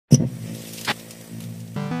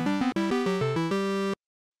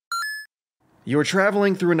You're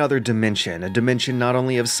traveling through another dimension, a dimension not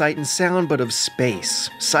only of sight and sound, but of space.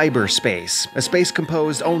 Cyberspace. A space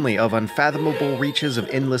composed only of unfathomable reaches of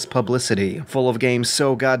endless publicity, full of games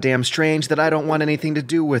so goddamn strange that I don't want anything to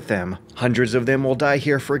do with them. Hundreds of them will die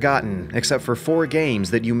here forgotten, except for 4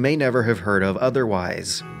 games that you may never have heard of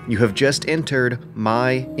otherwise. You have just entered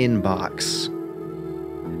my inbox.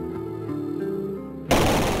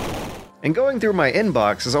 And going through my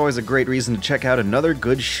inbox is always a great reason to check out another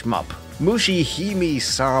good shmup.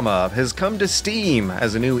 Mushihime-sama has come to Steam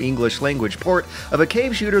as a new English language port of a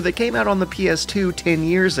cave shooter that came out on the PS2 10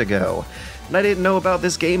 years ago. And I didn't know about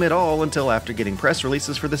this game at all until after getting press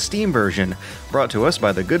releases for the Steam version, brought to us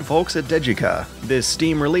by the good folks at Dejika. This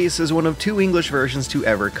Steam release is one of 2 English versions to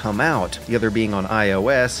ever come out, the other being on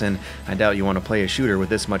iOS, and I doubt you want to play a shooter with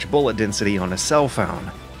this much bullet density on a cell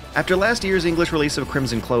phone. After last year's English release of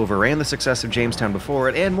Crimson Clover and the success of Jamestown before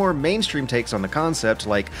it, and more mainstream takes on the concept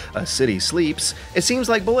like A City Sleeps, it seems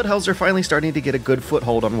like bullet hells are finally starting to get a good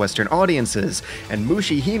foothold on Western audiences, and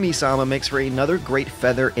Mushihime-sama makes for another great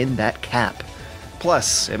feather in that cap.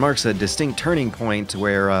 Plus, it marks a distinct turning point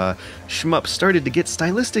where shmup started to get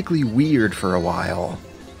stylistically weird for a while.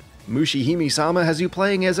 Mushihime-sama has you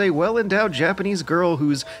playing as a well-endowed Japanese girl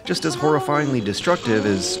who's just as horrifyingly destructive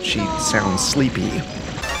as she sounds sleepy.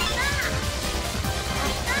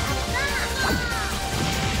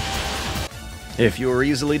 If you're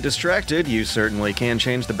easily distracted, you certainly can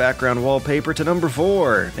change the background wallpaper to number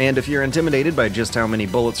 4. And if you're intimidated by just how many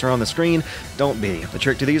bullets are on the screen, don't be. The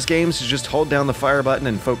trick to these games is just hold down the fire button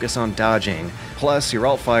and focus on dodging. Plus, your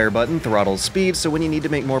alt-fire button throttles speed, so when you need to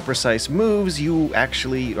make more precise moves, you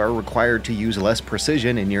actually are required to use less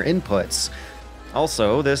precision in your inputs.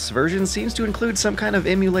 Also, this version seems to include some kind of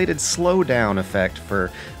emulated slowdown effect for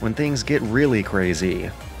when things get really crazy.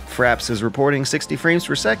 Fraps is reporting 60 frames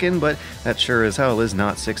per second, but that sure as hell is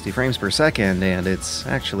not 60 frames per second, and it's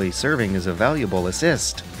actually serving as a valuable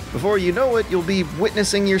assist. Before you know it, you'll be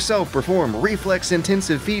witnessing yourself perform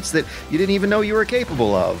reflex-intensive feats that you didn't even know you were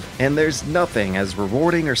capable of. And there's nothing as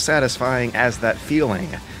rewarding or satisfying as that feeling.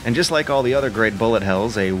 And just like all the other great bullet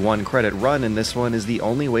hells, a 1-credit run in this one is the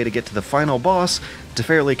only way to get to the final boss to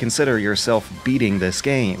fairly consider yourself beating this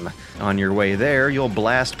game. On your way there, you'll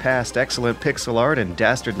blast past excellent pixel art and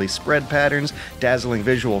dastardly spread patterns, dazzling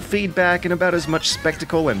visual feedback, and about as much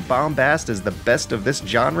spectacle and bombast as the best of this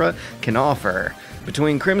genre can offer.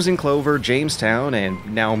 Between Crimson Clover, Jamestown,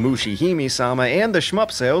 and now Mushihime-sama and the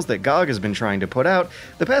shmup sales that GOG has been trying to put out,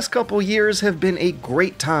 the past couple years have been a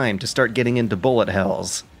great time to start getting into bullet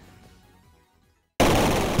hells.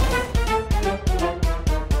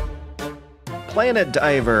 Planet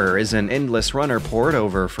Diver is an endless runner port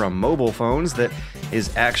over from mobile phones that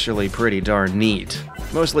is actually pretty darn neat.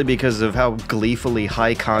 Mostly because of how gleefully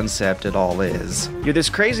high concept it all is. You're this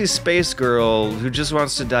crazy space girl who just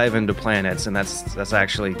wants to dive into planets, and that's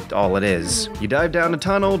actually all it is. You dive down a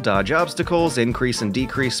tunnel, dodge obstacles, increase and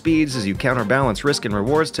decrease speeds as you counterbalance risk and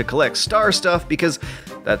rewards to collect star stuff, because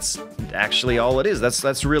that's actually all it is.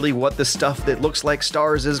 That's really what the stuff that looks like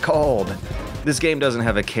stars is called. This game doesn't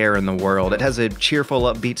have a care in the world. It has a cheerful,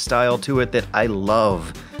 upbeat style to it that I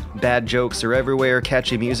love. Bad jokes are everywhere,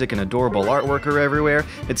 catchy music and adorable artwork are everywhere.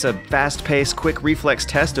 It's a fast-paced, quick reflex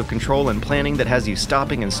test of control and planning that has you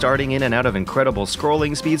stopping and starting in and out of incredible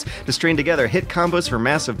scrolling speeds to string together hit combos for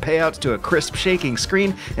massive payouts to a crisp, shaking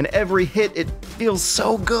screen, and every hit, it feels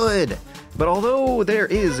so good. But although there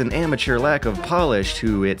is an amateur lack of polish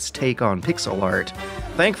to its take on pixel art,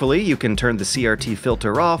 thankfully you can turn the CRT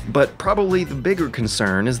filter off, but probably the bigger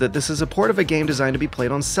concern is that this is a port of a game designed to be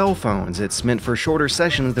played on cell phones. It's meant for shorter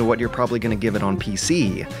sessions than what you're probably going to give it on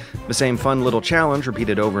PC. The same fun little challenge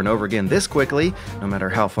repeated over and over again this quickly, no matter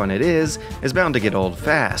how fun it is bound to get old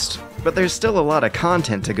fast. But there's still a lot of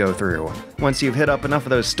content to go through. Once you've hit up enough of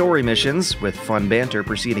those story missions, with fun banter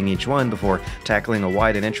preceding each one before tackling a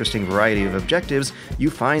wide and interesting variety of objectives, you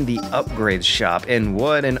find the upgrades shop, and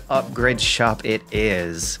what an upgrades shop it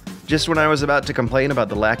is. Just when I was about to complain about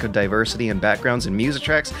the lack of diversity in backgrounds and music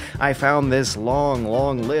tracks, I found this long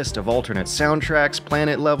list of alternate soundtracks,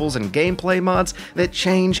 planet levels, and gameplay mods that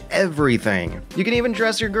change everything. You can even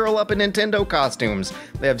dress your girl up in Nintendo costumes.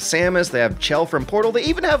 They have Samus, they have Chell from Portal, they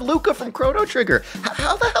even have Luca from Chrono Trigger.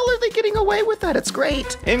 How the hell are they getting away with that? It's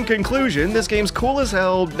great! In conclusion, this game's cool as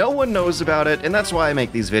hell, no one knows about it, and that's why I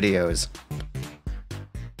make these videos.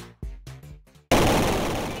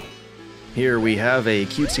 Here we have a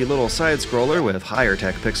cutesy little side-scroller with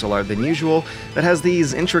higher-tech pixel art than usual that has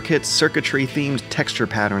these intricate circuitry-themed texture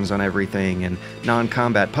patterns on everything and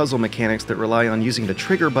non-combat puzzle mechanics that rely on using the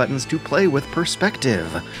trigger buttons to play with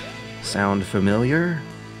perspective. Sound familiar?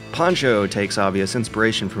 Poncho takes obvious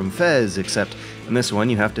inspiration from Fez, except in this one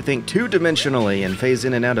you have to think two-dimensionally and phase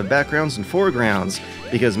in and out of backgrounds and foregrounds,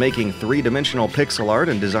 because making three-dimensional pixel art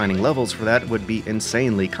and designing levels for that would be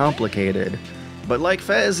insanely complicated. But like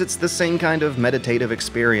Fez, it's the same kind of meditative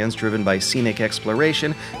experience driven by scenic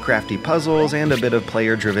exploration, crafty puzzles, and a bit of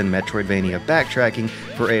player-driven Metroidvania backtracking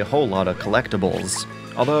for a whole lot of collectibles.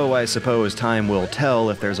 Although I suppose time will tell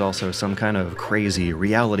if there's also some kind of crazy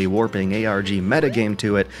reality-warping ARG metagame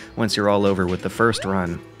to it once you're all over with the first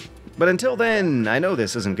run. But until then, I know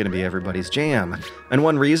this isn't going to be everybody's jam. And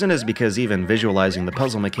one reason is because even visualizing the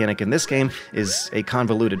puzzle mechanic in this game is a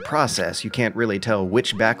convoluted process. You can't really tell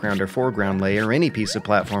which background or foreground layer any piece of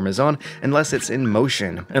platform is on unless it's in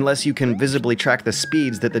motion, unless you can visibly track the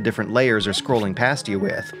speeds that the different layers are scrolling past you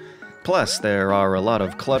with. Plus, there are a lot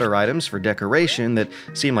of clutter items for decoration that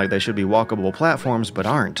seem like they should be walkable platforms but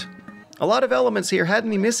aren't. A lot of elements here had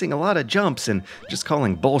me missing a lot of jumps and just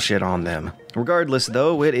calling bullshit on them. Regardless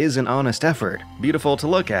though, it is an honest effort, beautiful to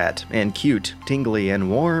look at, and cute, tingly, and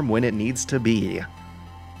warm when it needs to be.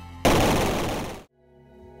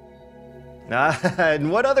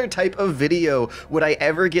 And what other type of video would I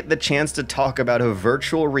ever get the chance to talk about a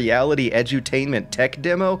virtual reality edutainment tech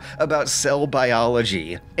demo about cell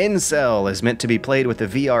biology? InCell is meant to be played with a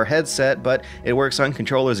VR headset, but it works on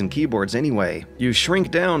controllers and keyboards anyway. You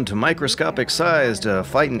shrink down to microscopic size to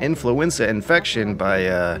fight an influenza infection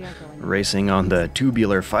by, racing on the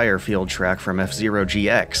tubular fire field track from F-Zero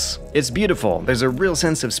GX. It's beautiful. There's a real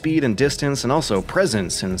sense of speed and distance and also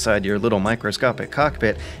presence inside your little microscopic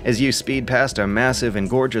cockpit as you speed past a massive and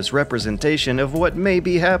gorgeous representation of what may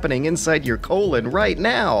be happening inside your colon right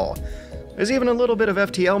now. There's even a little bit of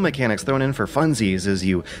FTL mechanics thrown in for funsies as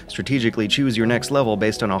you strategically choose your next level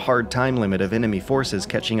based on a hard time limit of enemy forces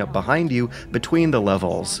catching up behind you between the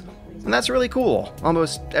levels. And that's really cool.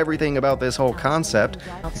 Almost everything about this whole concept,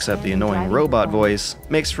 except the annoying robot voice,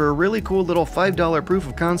 makes for a really cool little $5 proof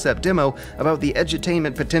of concept demo about the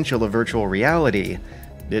edutainment potential of virtual reality.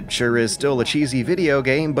 It sure is still a cheesy video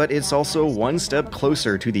game, but it's also one step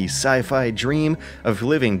closer to the sci-fi dream of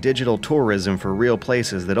living digital tourism for real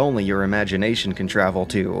places that only your imagination can travel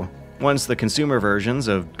to. Once the consumer versions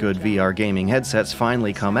of good VR gaming headsets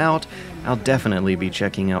finally come out, I'll definitely be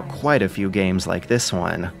checking out quite a few games like this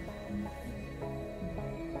one.